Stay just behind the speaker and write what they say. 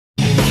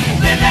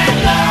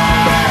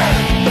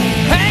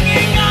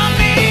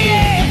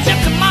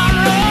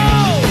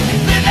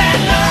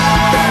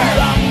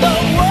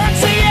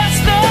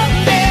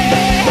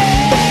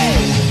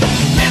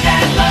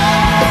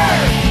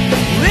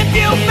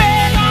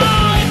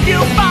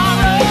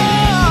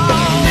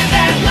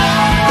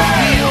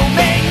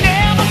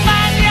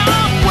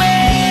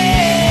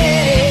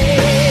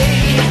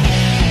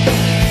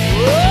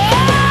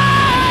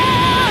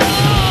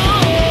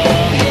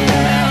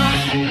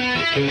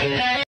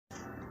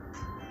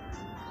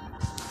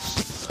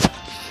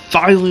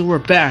Finally, we're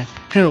back.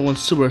 Hello, one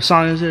Super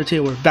Sonic here. Today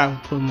we're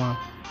back with Pokemon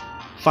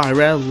Fire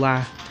Red.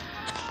 Last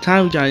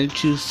time we got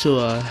introduced to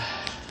a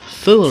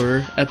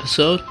filler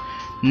episode.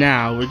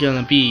 Now we're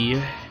gonna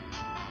be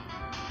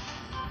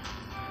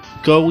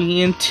going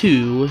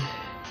into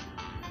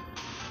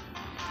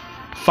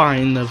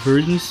find the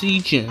emergency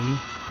gym,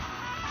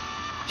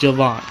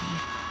 Giovanni.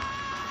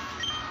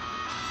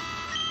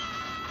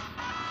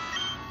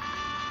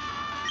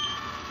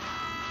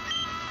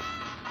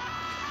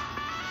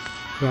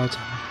 That's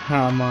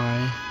how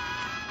my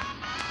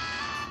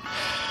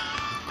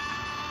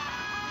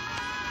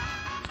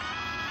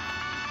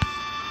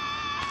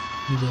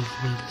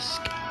lovely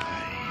sky.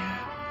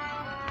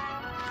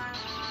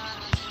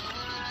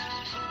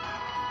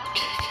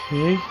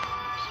 Okay.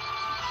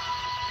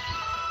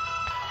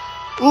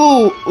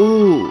 Ooh.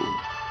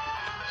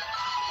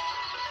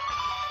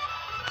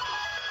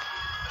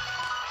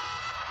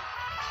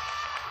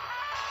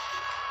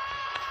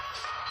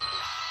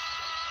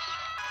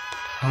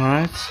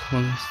 Alright,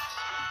 let's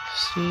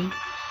see.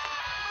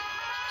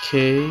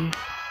 Okay.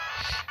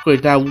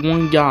 Wait, that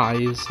one guy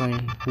is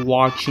like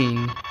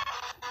watching.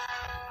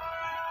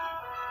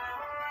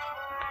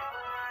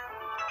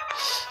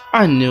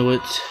 I knew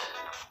it.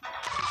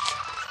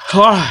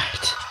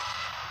 Alright.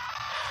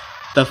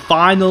 The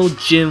final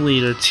gym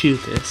leader to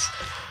this.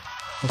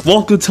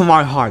 Welcome to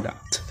my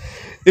hideout.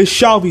 It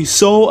shall be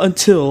so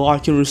until I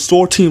can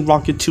restore Team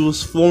Rocket to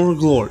its former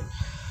glory.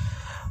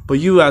 But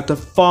you have to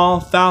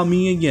found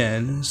me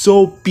again,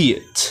 so be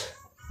it.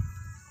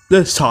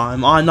 This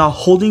time, I'm not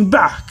holding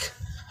back.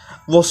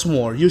 Once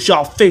more, you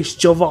shall face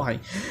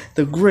Giovanni,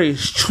 the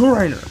greatest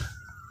trainer.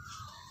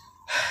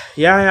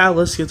 Yeah,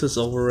 let's get this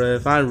over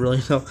with. I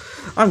really know.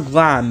 I'm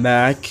glad I'm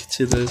back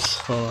to this.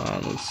 Hold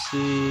on, let's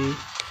see.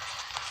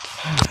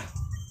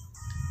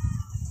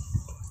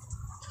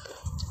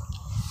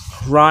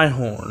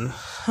 Rhyhorn.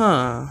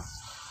 Huh.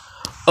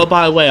 Oh,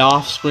 by the way,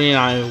 off screen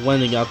I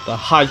went and got the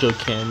Hydro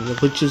Cannon,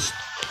 which is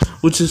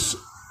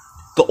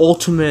the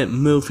ultimate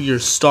move for your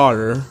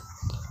starter.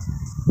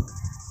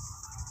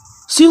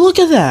 See, look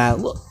at that.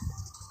 Look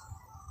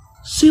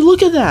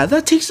at that.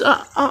 That takes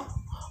a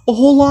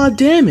whole lot of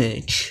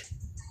damage.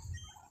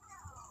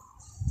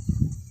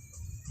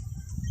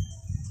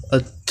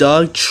 A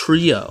Doug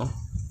Trio.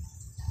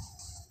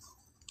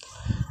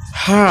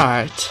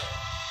 Alright.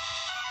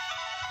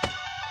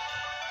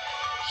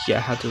 Yeah,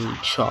 I had to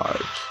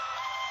recharge.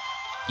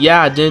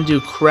 Yeah, I didn't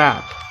do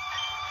crap.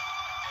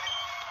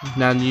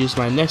 Now to use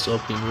my next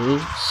opening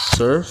move,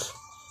 Surf.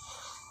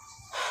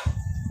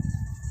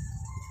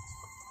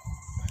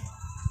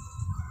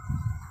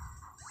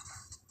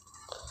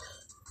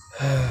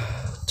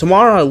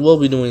 Tomorrow I will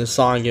be doing a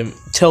Sonic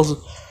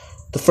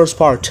the first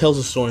part of Tales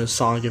of Story of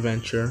Sonic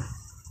Adventure.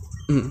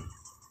 No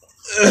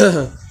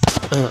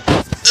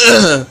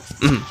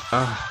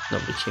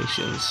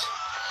vacations.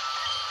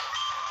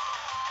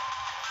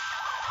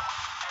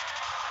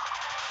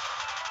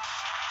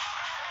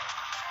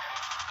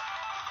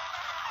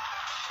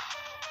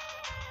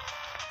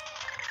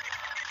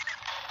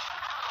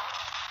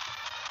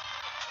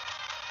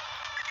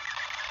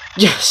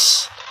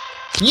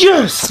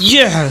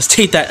 Yes!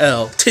 Take that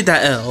L.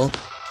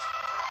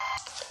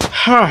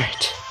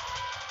 Alright.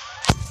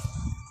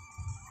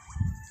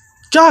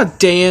 God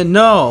damn it,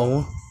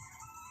 no!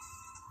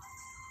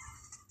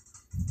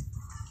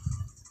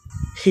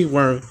 Hate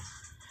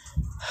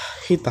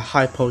the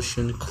high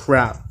potion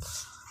crap.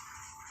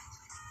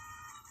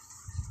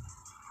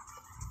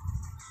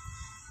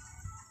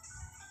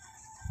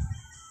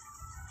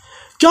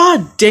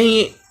 God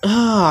dang it!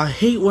 I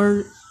hate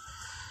where.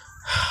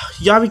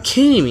 You gotta be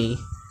kidding me.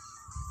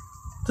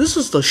 This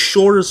is the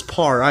shortest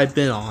part I've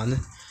been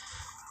on.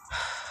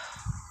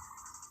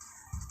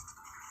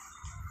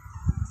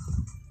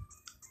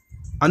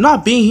 I'm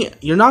not being here.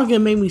 You're not gonna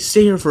make me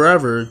stay here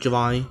forever,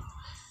 Giovanni.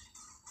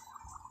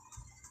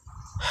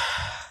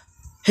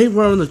 Hey,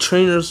 when the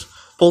trainers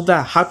pulled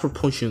that hyper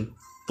potion.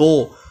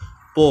 Bull.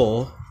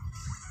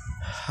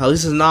 At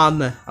least it's not on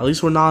that. At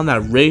least we're not on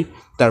that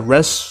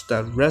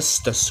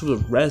that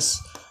stupid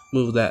rest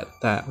move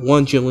that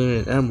one Julian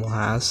and Emerald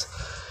has.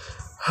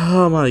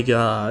 Oh my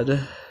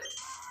god.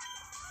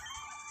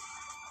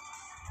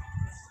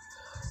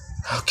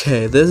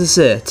 Okay, this is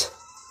it.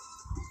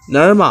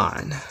 Never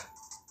mind.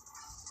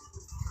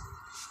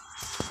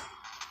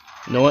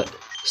 You know what?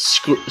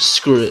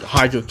 Screw it.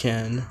 Hydro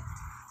Cannon.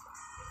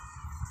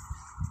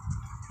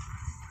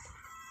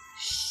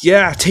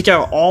 Yeah, take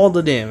out all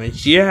the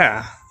damage.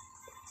 Yeah.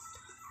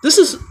 This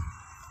is.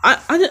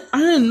 I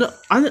didn't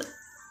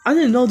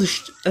know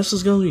this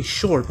was gonna be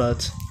short,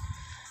 but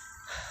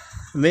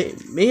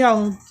maybe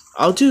I'll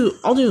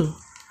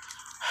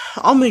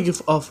make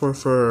it up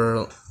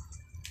for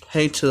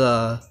hey to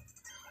the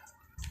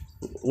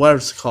whatever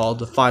it's called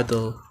to fight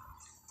the.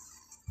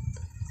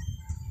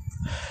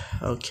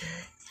 Okay,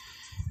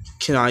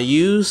 can I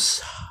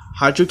use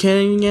Hydro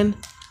Cannon again?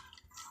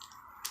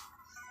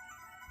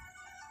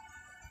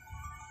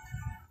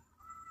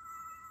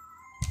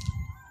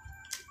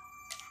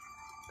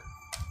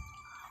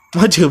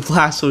 What do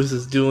Blastoise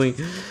is doing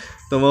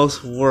the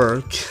most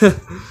work.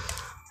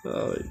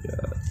 Oh my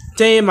god.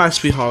 Dang, my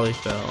speed hardly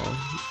fell.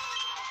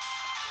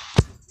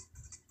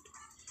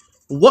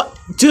 What?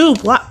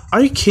 Dude,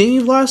 are you kidding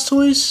me,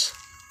 Blastoise?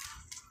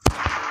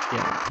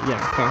 Yeah,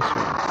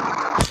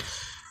 possible.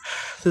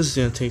 This is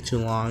gonna take too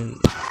long.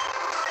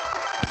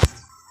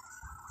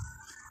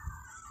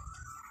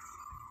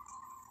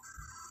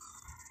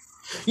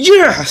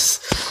 Yes!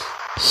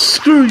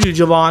 Screw you,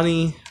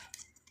 Giovanni.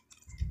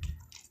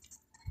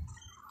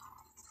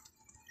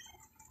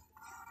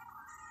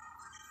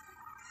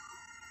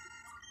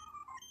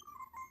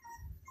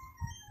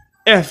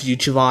 F you,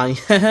 Giovanni.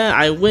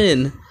 I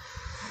win.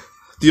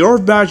 The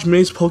Earth Badge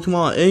makes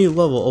Pokemon at any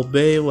level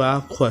obey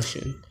without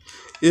question.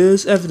 It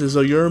is evidence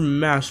of your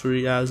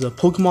mastery as a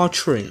Pokemon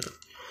trainer.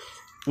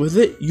 With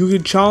it, you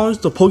can challenge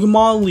the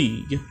Pokemon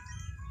League.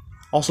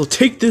 Also,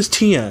 take this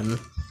TN.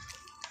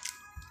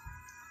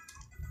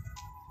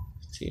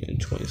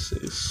 TN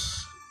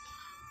 26.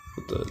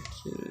 With the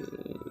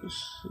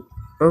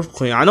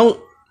Earthquake. I'm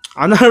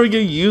not ever gonna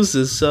use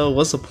this, so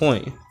what's the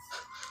point?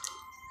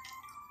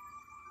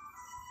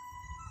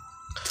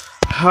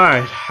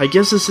 Alright, I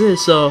guess this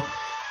is so.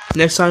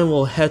 Next time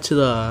we'll head to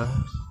the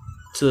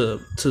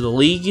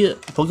league,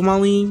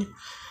 Pokemon League.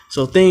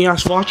 So thank you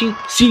guys for watching.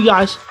 See you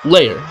guys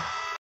later.